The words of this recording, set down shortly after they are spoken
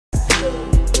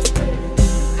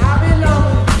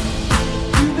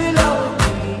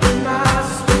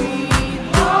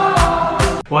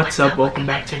What's up? Welcome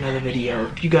back to another video.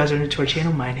 If you guys are new to our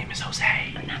channel, my name is Jose.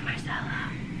 And I'm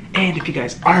Marcela. And if you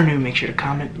guys are new, make sure to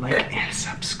comment, like, and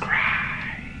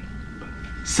subscribe.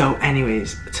 So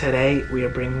anyways, today we are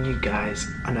bringing you guys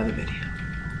another video.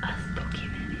 A spooky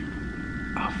video.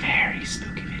 A very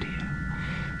spooky video.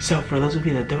 So for those of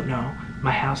you that don't know,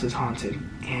 my house is haunted.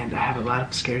 And I have a lot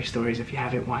of scary stories if you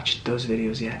haven't watched those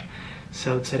videos yet.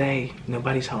 So today,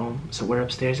 nobody's home. So we're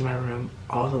upstairs in my room.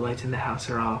 All the lights in the house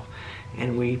are off.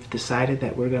 And we've decided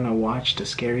that we're gonna watch the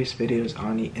scariest videos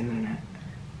on the internet.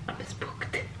 I'm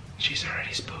spooked. She's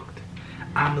already spooked.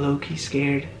 I'm low-key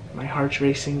scared. My heart's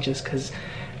racing just because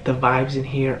the vibes in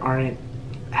here aren't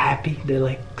happy. They're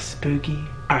like spooky.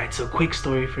 Alright, so quick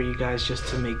story for you guys just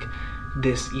to make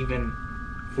this even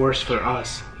worse for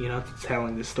us, you know,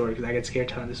 telling this story, because I get scared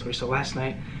telling this story. So last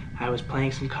night, I was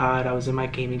playing some COD. I was in my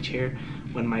gaming chair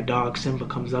when my dog Simba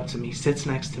comes up to me, sits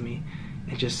next to me,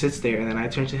 and just sits there, and then I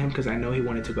turn to him because I know he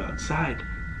wanted to go outside.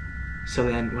 So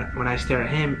then when I stare at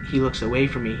him, he looks away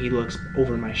from me. He looks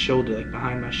over my shoulder, like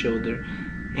behind my shoulder,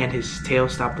 and his tail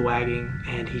stopped wagging,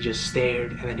 and he just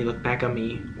stared, and then he looked back at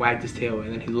me, wagged his tail,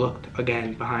 and then he looked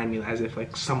again behind me as if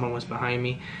like someone was behind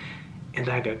me, and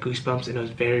I got goosebumps, and it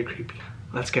was very creepy.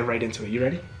 Let's get right into it. You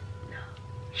ready? No.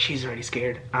 She's already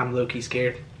scared. I'm low-key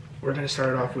scared. We're gonna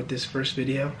start off with this first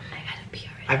video. I gotta pee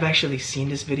already. I've actually seen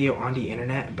this video on the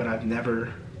internet, but I've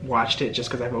never watched it just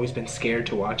because I've always been scared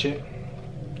to watch it.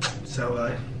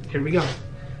 So here we go.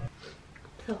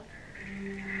 So.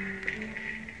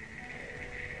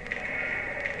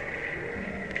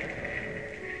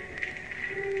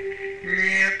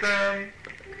 Anthem.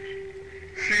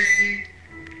 See.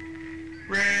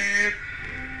 Red.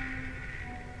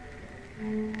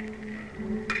 Oh,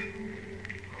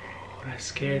 that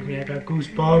scared me. I got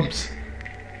goosebumps.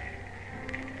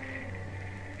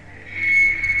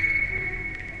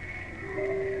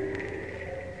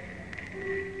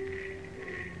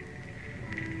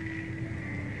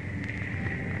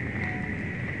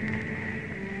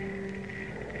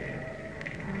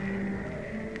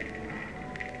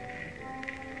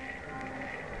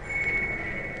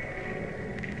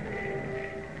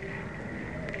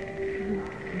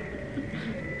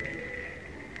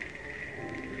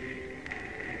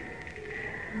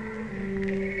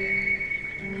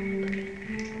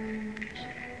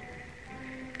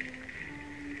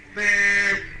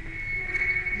 There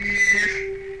is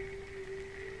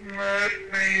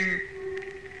nothing.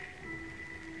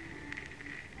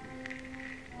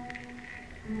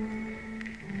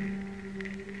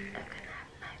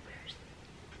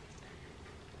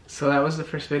 So that was the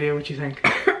first video. What you think?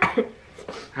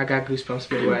 I got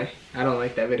goosebumps right away. I don't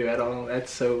like that video at all.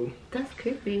 That's so That's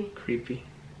creepy. creepy.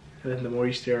 And then the more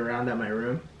you stare around at my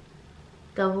room.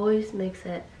 The voice makes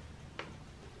it.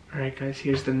 Alright guys,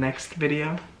 here's the next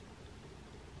video.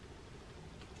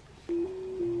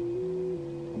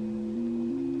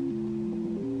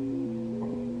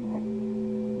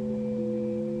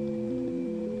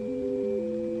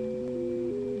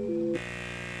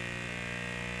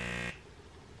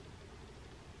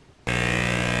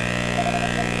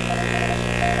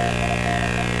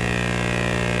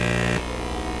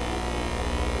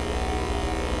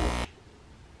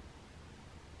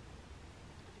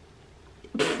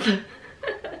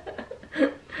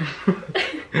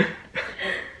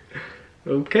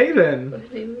 Okay then.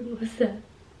 What even was that?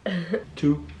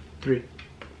 2, 3.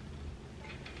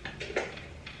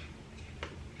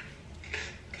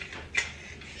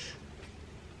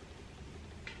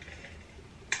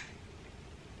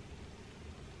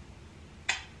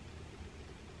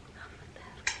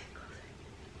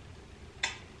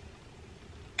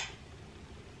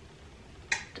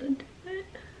 Don't do it.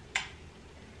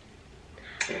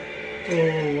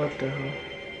 Oh, what the hell?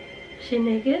 She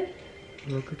naked?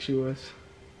 Look like she was.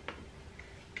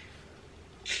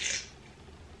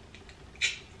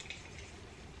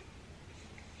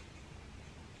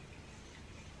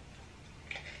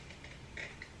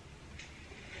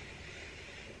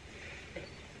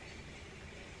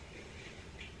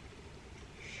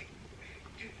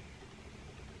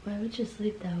 Why would you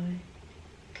sleep that way?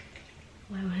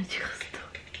 Why wouldn't you go sleep?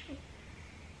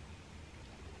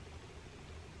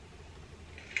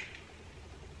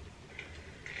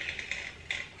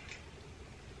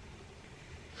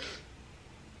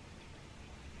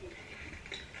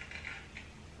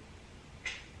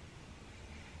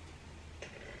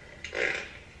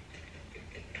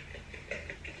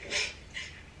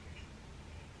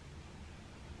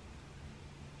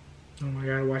 Oh my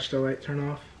god, watch the light turn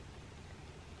off.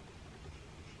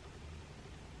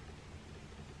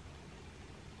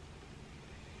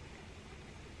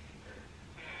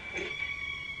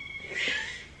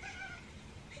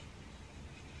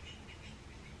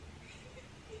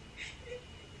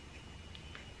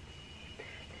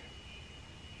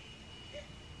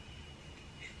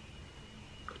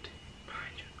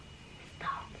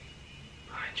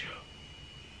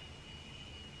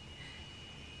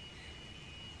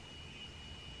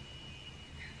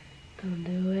 Don't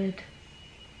do it.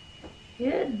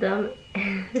 You're dumb.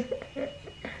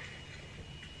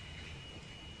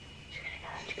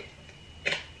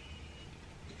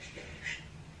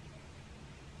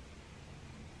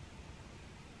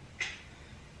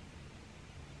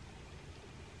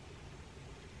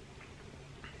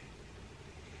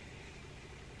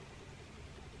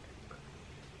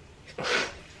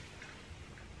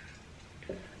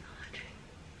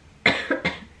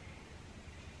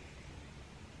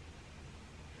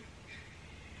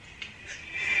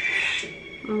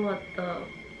 What the?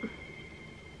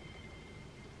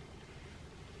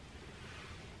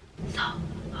 So,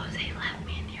 Jose left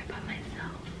me in here by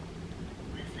myself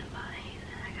with somebody. He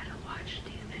said I gotta watch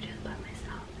these videos by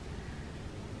myself.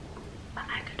 But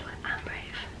I could do it. I'm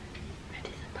brave.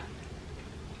 Ready,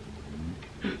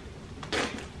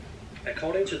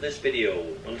 According to this video,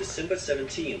 on December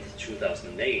 17th,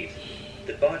 2008,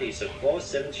 the bodies of four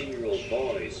 17-year-old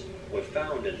boys were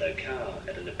found in their car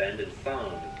at an abandoned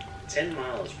farm 10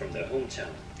 miles from their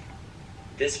hometown.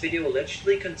 This video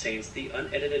allegedly contains the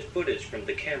unedited footage from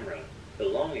the camera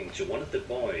belonging to one of the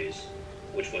boys,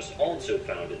 which was also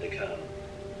found in the car.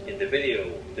 In the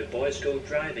video, the boys go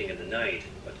driving in the night,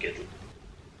 but get...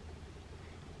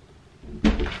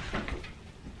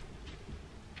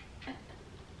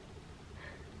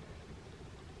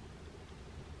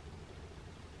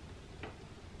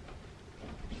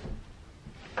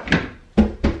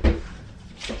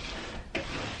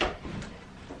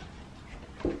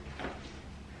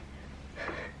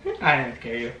 I didn't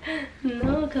scare you.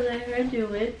 No, because I heard you,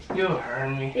 witch. You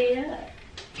heard me. Yeah.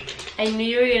 I knew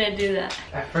you were gonna do that.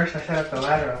 At first I set up the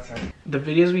ladder outside. The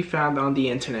videos we found on the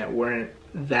internet weren't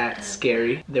that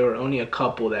scary. There were only a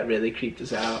couple that really creeped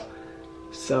us out.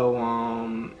 So,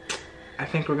 I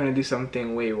think we're gonna do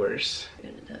something way worse.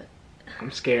 You're gonna do it.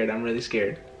 I'm scared. I'm really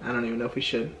scared. I don't even know if we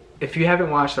should. If you haven't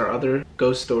watched our other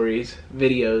ghost stories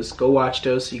videos, go watch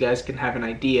those so you guys can have an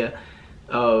idea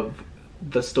of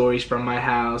the stories from my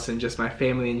house and just my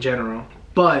family in general.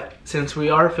 But since we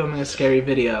are filming a scary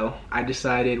video, I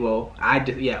decided, well,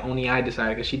 only I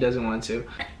decided because she doesn't want to.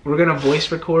 We're gonna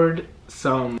voice record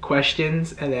some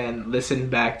questions and then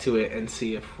listen back to it and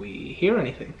see if we hear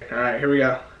anything. All right, here we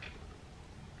go.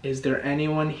 Is there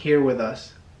anyone here with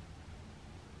us?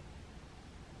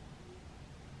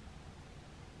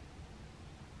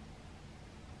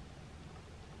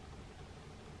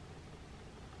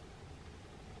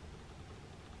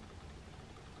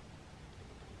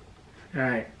 All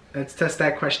right, let's test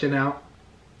that question out.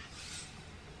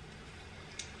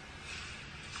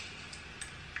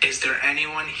 Is there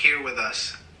anyone here with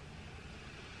us?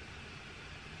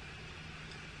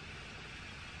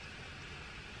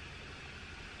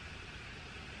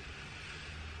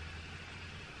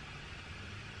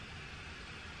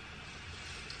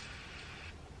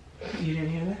 You didn't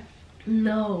hear that?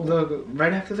 No. Look,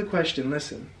 right after the question,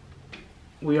 listen.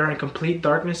 We are in complete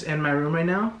darkness in my room right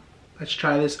now. Let's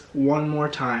try this one more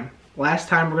time. Last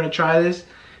time we're gonna try this.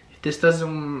 If this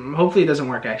doesn't, hopefully it doesn't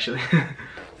work actually.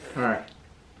 All right.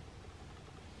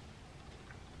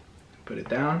 Put it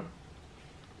down.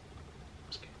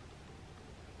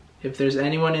 If there's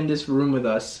anyone in this room with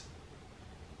us.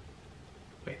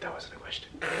 Wait, that wasn't a question.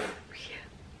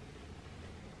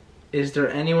 Is there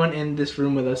anyone in this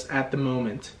room with us at the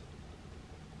moment?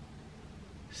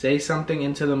 Say something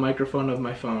into the microphone of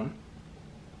my phone.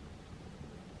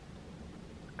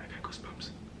 I got goosebumps.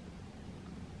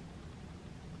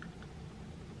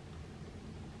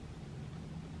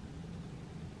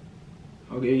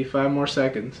 I'll give you 5 more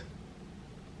seconds.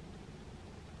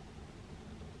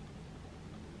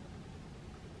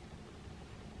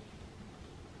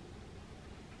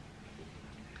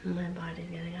 My body's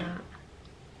getting hot.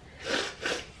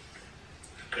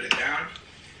 Put it down.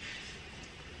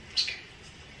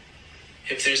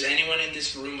 If there's anyone in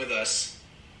this room with us.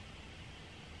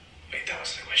 Wait, that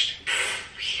wasn't a question.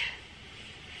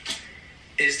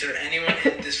 Is there anyone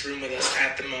in this room with us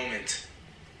at the moment?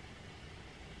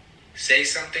 Say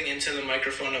something into the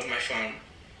microphone of my phone.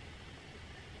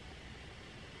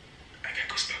 I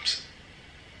got goosebumps.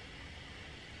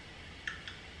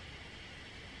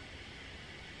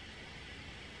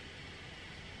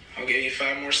 I'll give you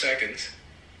 5 more seconds.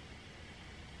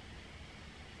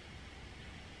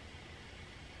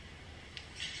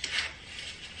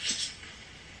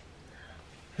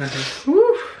 Nothing.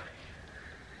 Woo!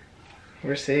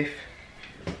 We're safe.